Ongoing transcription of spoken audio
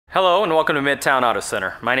Hello and welcome to Mid-Towne Auto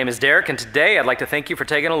Center. My name is Derek and today I'd like to thank you for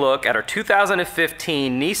taking a look at our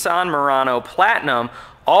 2015 Nissan Murano Platinum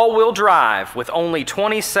all-wheel drive with only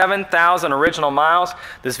 27,000 original miles.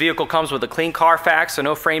 This vehicle comes with a clean Carfax, so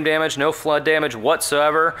no frame damage, no flood damage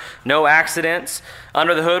whatsoever, no accidents.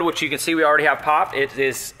 Under the hood, which you can see we already have popped, it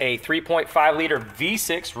is a 3.5 liter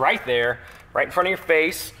V6 right there, right in front of your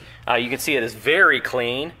face. You can see it is very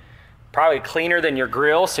clean. Probably cleaner than your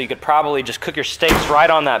grill, so you could probably just cook your steaks right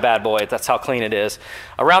on that bad boy. That's how clean it is.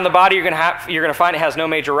 Around the body, you're gonna find it has no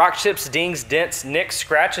major rock chips, dings, dents, nicks,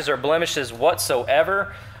 scratches, or blemishes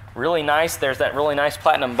whatsoever. Really nice. There's that really nice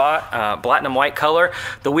platinum white color.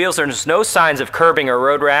 The wheels, there's no signs of curbing or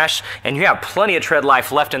road rash, and you have plenty of tread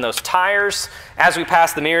life left in those tires. As we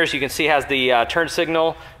pass the mirrors, you can see it has the turn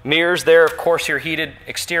signal mirrors there. Of course, your heated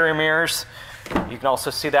exterior mirrors. You can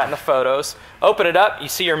also see that in the photos. Open it up, you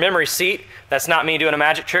see your memory seat. That's not me doing a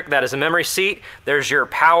magic trick, that is a memory seat. There's your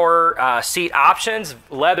power seat options,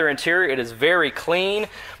 leather interior, it is very clean.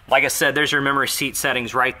 Like I said, there's your memory seat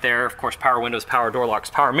settings right there. Of course, power windows, power door locks,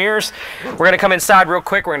 power mirrors. We're gonna come inside real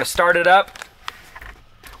quick, we're gonna start it up.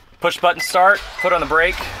 Push button start, foot on the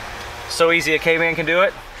brake. So easy a caveman can do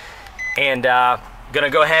it. And gonna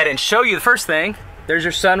go ahead and show you the first thing. There's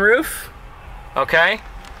your sunroof, okay?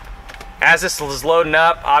 As this is loading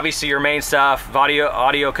up, obviously your main stuff,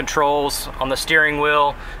 audio controls on the steering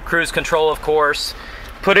wheel, cruise control of course.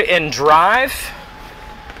 Put it in drive,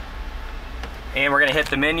 and we're gonna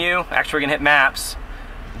hit the menu. Actually, we're gonna hit maps.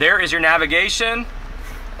 There is your navigation.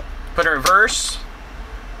 Put it in reverse.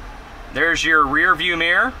 There's your rear view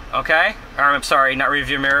mirror, okay? Or I'm sorry, not rear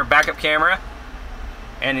view mirror, backup camera.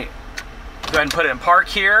 And go ahead and put it in park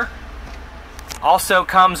here. Also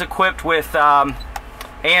comes equipped with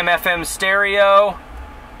AM FM stereo.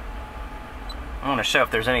 I want to show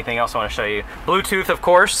if there's anything else I want to show you. Bluetooth, of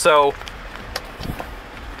course, so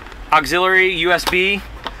auxiliary USB,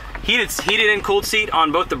 heated and cooled seat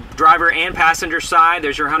on both the driver and passenger side.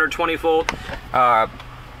 There's your 120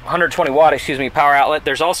 watt, excuse me, power outlet.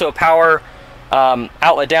 There's also a power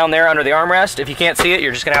outlet down there under the armrest. If you can't see it,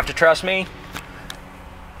 you're just gonna have to trust me.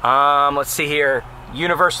 Let's see here,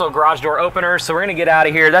 universal garage door opener. So we're gonna get out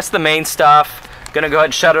of here. That's the main stuff. Gonna go ahead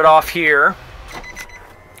and shut it off here.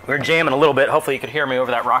 We're jamming a little bit. Hopefully you could hear me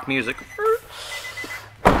over that rock music.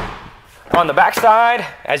 On the back side,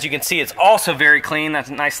 as you can see, it's also very clean. That's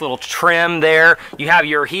a nice little trim there. You have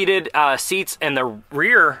your heated seats in the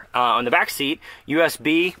rear, on the back seat.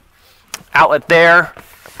 USB outlet there,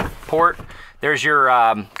 port. There's your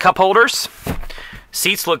cup holders.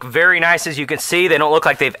 Seats look very nice, as you can see. They don't look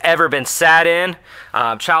like they've ever been sat in.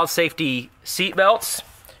 Child safety seat belts.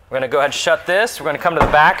 We're gonna go ahead and shut this. We're gonna come to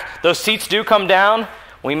the back. Those seats do come down.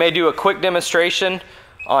 We may do a quick demonstration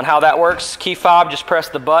on how that works. Key fob, just press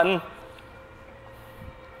the button.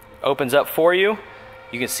 Opens up for you.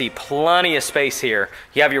 You can see plenty of space here.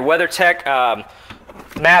 You have your WeatherTech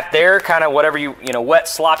mat there, kind of whatever you know, wet,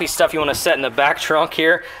 sloppy stuff you wanna set in the back trunk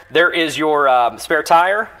here. There is your spare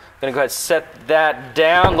tire. I'm gonna go ahead and set that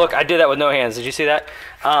down. Look, I did that with no hands. Did you see that?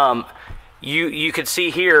 You could see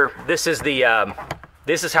here, this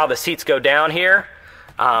is how the seats go down here.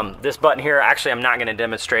 This button here, actually I'm not gonna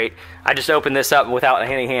demonstrate. I just opened this up without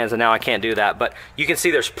any hands and now I can't do that. But you can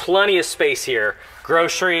see there's plenty of space here.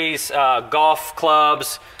 Groceries, golf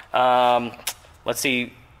clubs, let's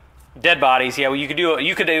see, dead bodies. Yeah, well, you could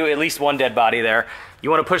do at least one dead body there. You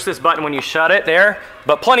wanna push this button when you shut it there,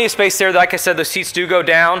 but plenty of space there. Like I said, the seats do go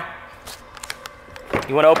down.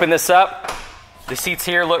 You wanna open this up. The seats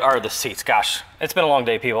here gosh, it's been a long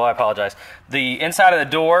day, people, I apologize. The inside of the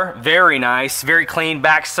door, very nice, very clean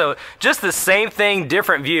back. So just the same thing,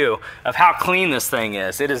 different view of how clean this thing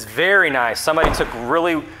is. It is very nice. Somebody took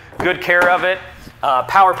really good care of it.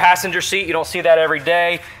 Power passenger seat, you don't see that every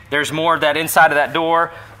day. There's more of that inside of that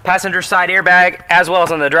door. Passenger side airbag, as well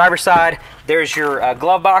as on the driver's side. There's your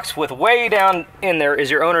glove box with way down in there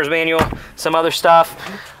is your owner's manual, some other stuff.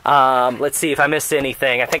 Let's see if I missed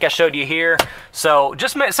anything. I think I showed you here. So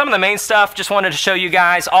just some of the main stuff, just wanted to show you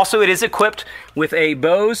guys. Also, it is equipped with a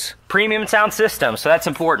Bose premium sound system, so that's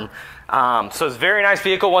important. So it's a very nice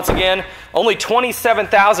vehicle. Once again, only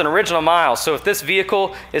 27,000 original miles. So if this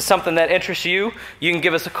vehicle is something that interests you, you can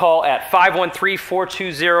give us a call at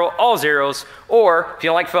 513-420-ALL-ZEROS, or if you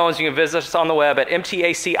don't like phones, you can visit us on the web at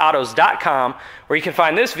mtacautos.com, where you can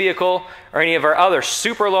find this vehicle or any of our other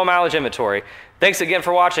super low mileage inventory. Thanks again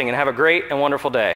for watching and have a great and wonderful day.